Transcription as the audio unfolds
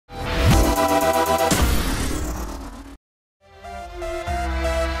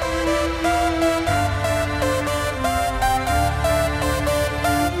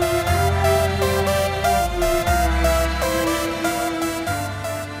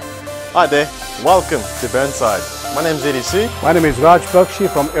Hi there, welcome to Burnside. My name is VIC. My name is Raj Bakshi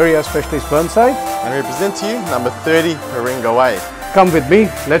from Area Specialist Burnside. And I represent to you number 30 Paringa Way. Come with me,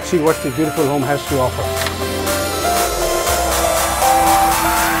 let's see what this beautiful home has to offer.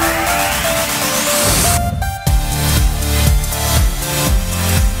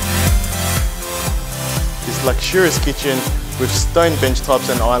 This luxurious kitchen with stone bench tops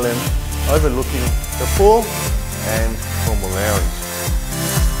and island overlooking the pool and formal lounge.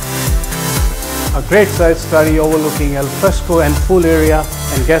 A great side study overlooking al fresco and pool area.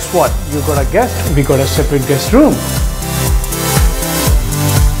 And guess what? You got a guest, we got a separate guest room.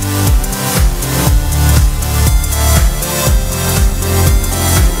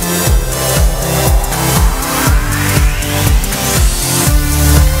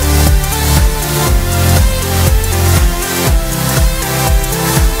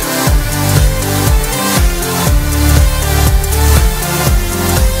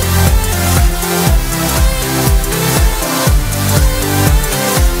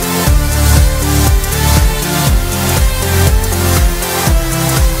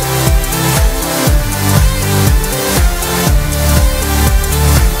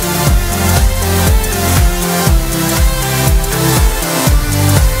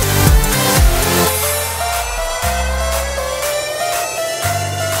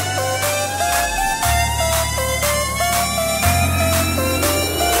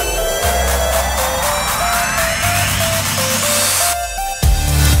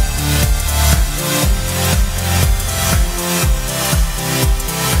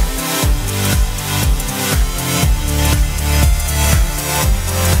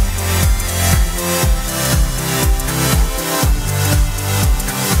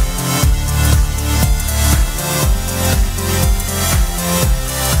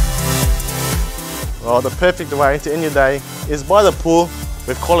 Well, the perfect way to end your day is by the pool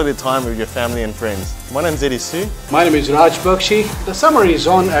with quality time with your family and friends. My name is VIC. My name is Raj Bakshi. The summer is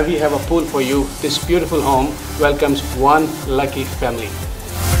on and we have a pool for you. This beautiful home welcomes one lucky family.